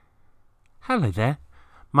Hello there,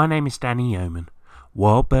 my name is Danny Yeoman,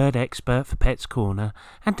 wild bird expert for Pets Corner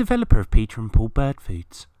and developer of Peter and Paul Bird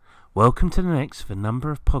Foods. Welcome to the next of a number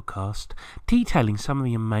of podcasts detailing some of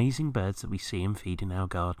the amazing birds that we see and feed in our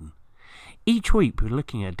garden. Each week we're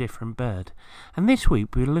looking at a different bird, and this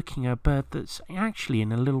week we're looking at a bird that's actually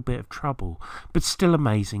in a little bit of trouble, but still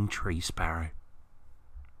amazing, tree sparrow.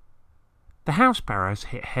 The house sparrow has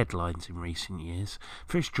hit headlines in recent years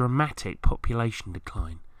for its dramatic population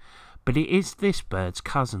decline. But it is this bird's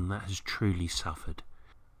cousin that has truly suffered.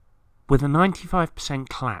 With a 95%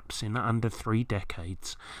 collapse in under 3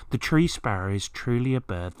 decades, the tree sparrow is truly a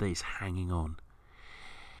bird that is hanging on.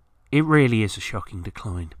 It really is a shocking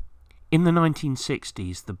decline. In the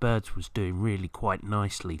 1960s, the birds was doing really quite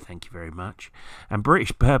nicely, thank you very much, and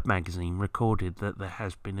British Bird Magazine recorded that there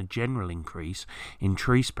has been a general increase in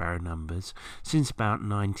tree sparrow numbers since about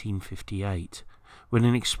 1958. With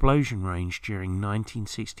an explosion range during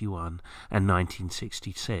 1961 and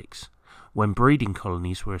 1966, when breeding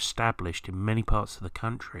colonies were established in many parts of the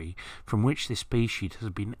country from which this species has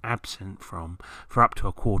been absent from for up to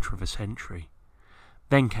a quarter of a century.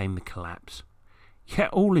 Then came the collapse. Yet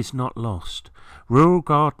all is not lost. Rural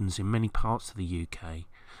gardens in many parts of the UK,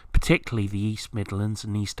 particularly the East Midlands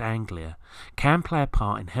and East Anglia, can play a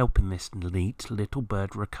part in helping this neat little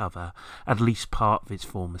bird recover at least part of its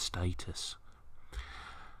former status.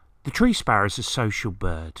 The tree sparrow is a social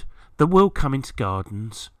bird that will come into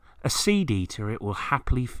gardens. A seed eater, it will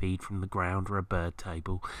happily feed from the ground or a bird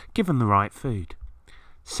table, given the right food.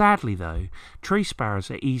 Sadly though, tree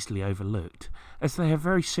sparrows are easily overlooked, as they have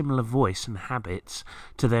very similar voice and habits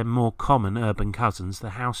to their more common urban cousins,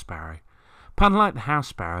 the house sparrow. But unlike the house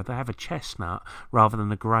sparrow, they have a chestnut rather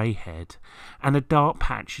than a grey head, and a dark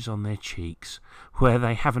patches on their cheeks, where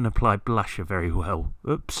they haven't applied blusher very well.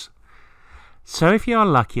 Oops. So if you are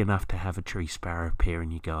lucky enough to have a tree sparrow appear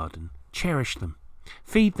in your garden, cherish them.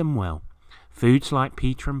 Feed them well. Foods like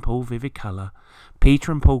Peter and Paul Vivid Colour,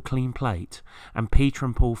 Peter and Paul Clean Plate, and Peter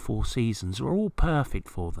and Paul Four Seasons are all perfect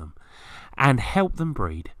for them, and help them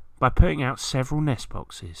breed by putting out several nest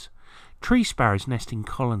boxes. Tree sparrows nest in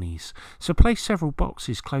colonies, so place several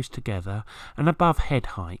boxes close together and above head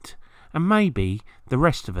height, and maybe the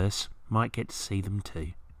rest of us might get to see them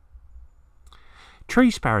too.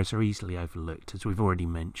 Tree sparrows are easily overlooked, as we've already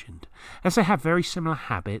mentioned, as they have very similar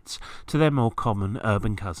habits to their more common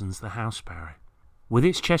urban cousins, the house sparrow. With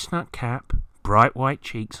its chestnut cap, bright white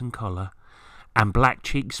cheeks and collar, and black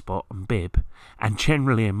cheek spot and bib, and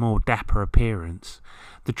generally a more dapper appearance,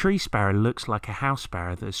 the tree sparrow looks like a house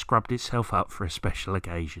sparrow that has scrubbed itself up for a special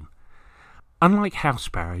occasion. Unlike house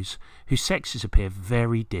sparrows, whose sexes appear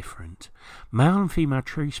very different, male and female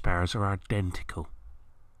tree sparrows are identical.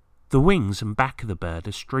 The wings and back of the bird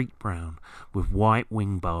are streaked brown with white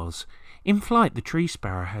wing bars. In flight, the tree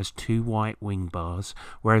sparrow has 2 white wing bars,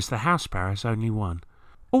 whereas the house sparrow has only 1.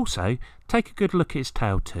 Also, take a good look at its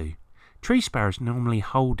tail too. Tree sparrows normally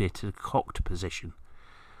hold it at a cocked position.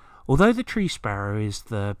 Although the tree sparrow is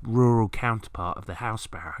the rural counterpart of the house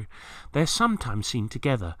sparrow, they are sometimes seen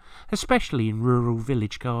together, especially in rural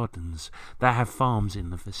village gardens that have farms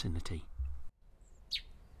in the vicinity.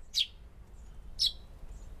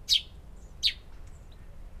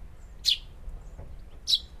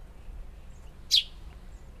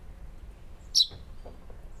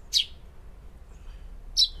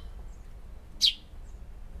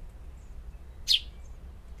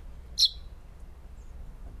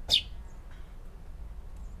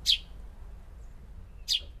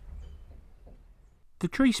 The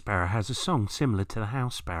tree sparrow has a song similar to the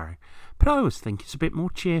house sparrow, but I always think it's a bit more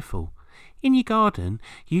cheerful. In your garden,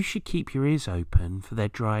 you should keep your ears open for their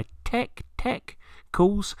dry teck teck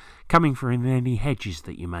calls coming from any hedges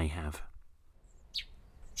that you may have.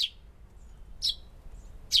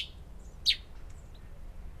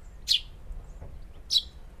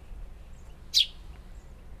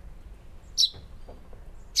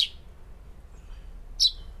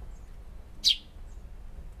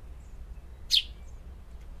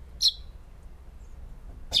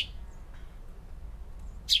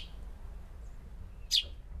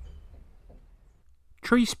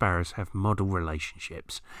 Tree sparrows have model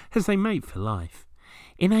relationships, as they mate for life.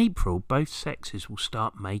 In April, both sexes will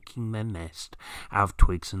start making their nest out of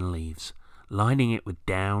twigs and leaves, lining it with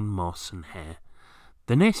down, moss and hair.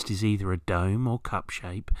 The nest is either a dome or cup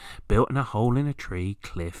shape, built in a hole in a tree,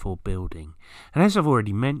 cliff or building, and as I've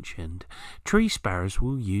already mentioned, tree sparrows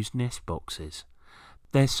will use nest boxes.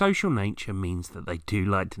 Their social nature means that they do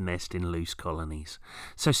like to nest in loose colonies,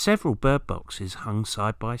 so several bird boxes hung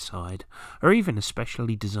side by side, or even a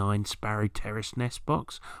specially designed sparrow terrace nest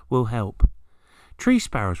box, will help. Tree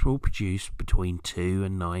sparrows will produce between 2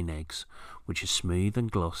 and 9 eggs, which are smooth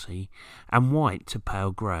and glossy, and white to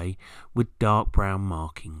pale grey with dark brown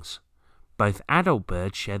markings. Both adult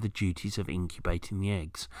birds share the duties of incubating the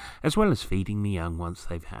eggs, as well as feeding the young once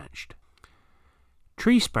they've hatched.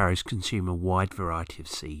 Tree sparrows consume a wide variety of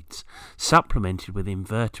seeds, supplemented with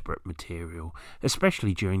invertebrate material,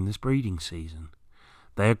 especially during this breeding season.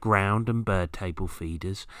 They are ground and bird table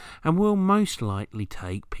feeders and will most likely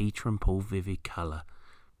take Peter and Paul vivid colour.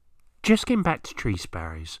 Just getting back to tree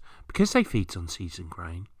sparrows, because they feed on seeds and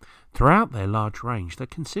grain, throughout their large range they're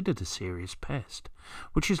considered a serious pest,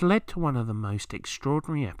 which has led to one of the most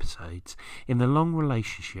extraordinary episodes in the long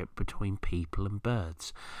relationship between people and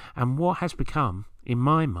birds, and what has become, in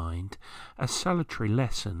my mind, a salutary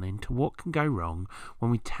lesson into what can go wrong when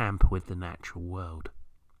we tamper with the natural world.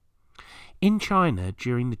 In China,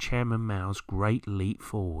 during the Chairman Mao's Great Leap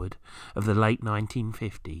Forward of the late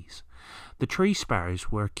 1950s, the tree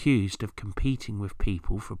sparrows were accused of competing with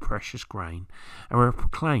people for precious grain and were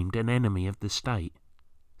proclaimed an enemy of the state.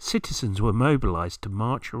 Citizens were mobilized to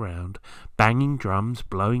march around, banging drums,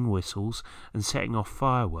 blowing whistles, and setting off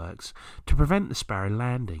fireworks to prevent the sparrow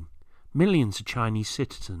landing. Millions of Chinese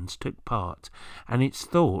citizens took part, and it's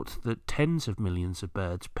thought that tens of millions of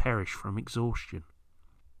birds perished from exhaustion.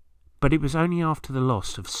 But it was only after the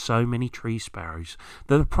loss of so many tree sparrows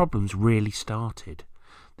that the problems really started.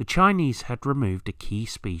 The Chinese had removed a key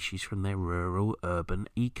species from their rural-urban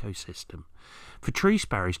ecosystem. For tree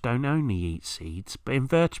sparrows don't only eat seeds, but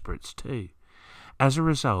invertebrates too. As a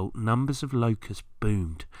result, numbers of locusts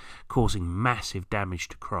boomed, causing massive damage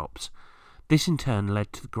to crops. This in turn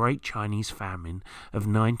led to the Great Chinese Famine of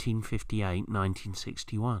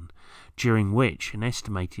 1958-1961, during which an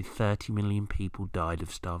estimated 30 million people died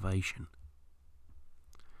of starvation.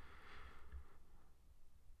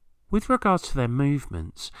 With regards to their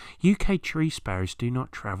movements, UK tree sparrows do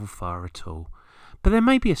not travel far at all, but there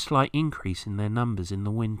may be a slight increase in their numbers in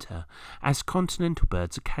the winter, as continental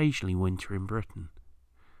birds occasionally winter in Britain.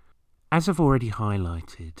 As I've already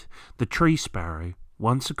highlighted, the tree sparrow,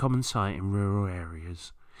 once a common sight in rural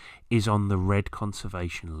areas, is on the Red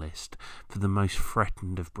Conservation List for the most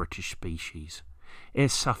threatened of British species. It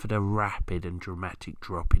has suffered a rapid and dramatic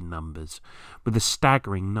drop in numbers, with a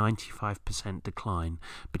staggering 95% decline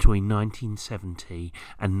between 1970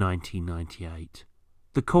 and 1998.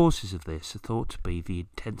 The causes of this are thought to be the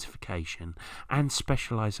intensification and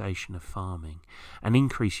specialisation of farming and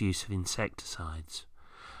increased use of insecticides.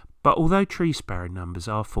 But although tree sparrow numbers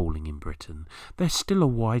are falling in Britain, they're still a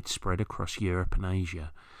widespread across Europe and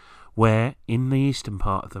Asia, where, in the eastern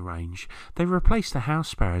part of the range, they replace the house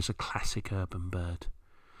sparrow as a classic urban bird.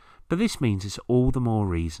 But this means it's all the more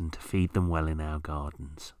reason to feed them well in our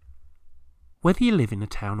gardens. Whether you live in a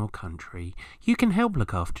town or country, you can help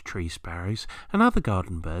look after tree sparrows and other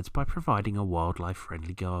garden birds by providing a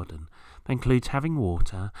wildlife-friendly garden that includes having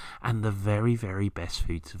water and the very, very best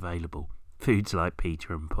foods available. Foods like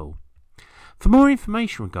Peter and Paul. For more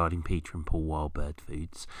information regarding Peter and Paul wild bird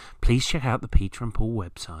foods, please check out the Peter and Paul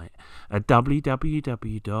website at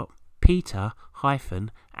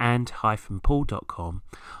www.peter-and-paul.com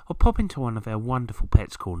or pop into one of their wonderful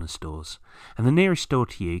Pets Corner stores, and the nearest store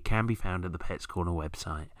to you can be found at the Pets Corner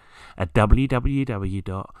website at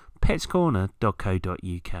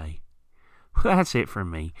www.petscorner.co.uk. Well, that's it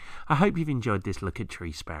from me. I hope you've enjoyed this look at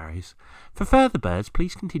tree sparrows. For further birds,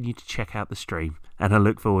 please continue to check out the stream, and I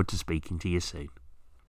look forward to speaking to you soon.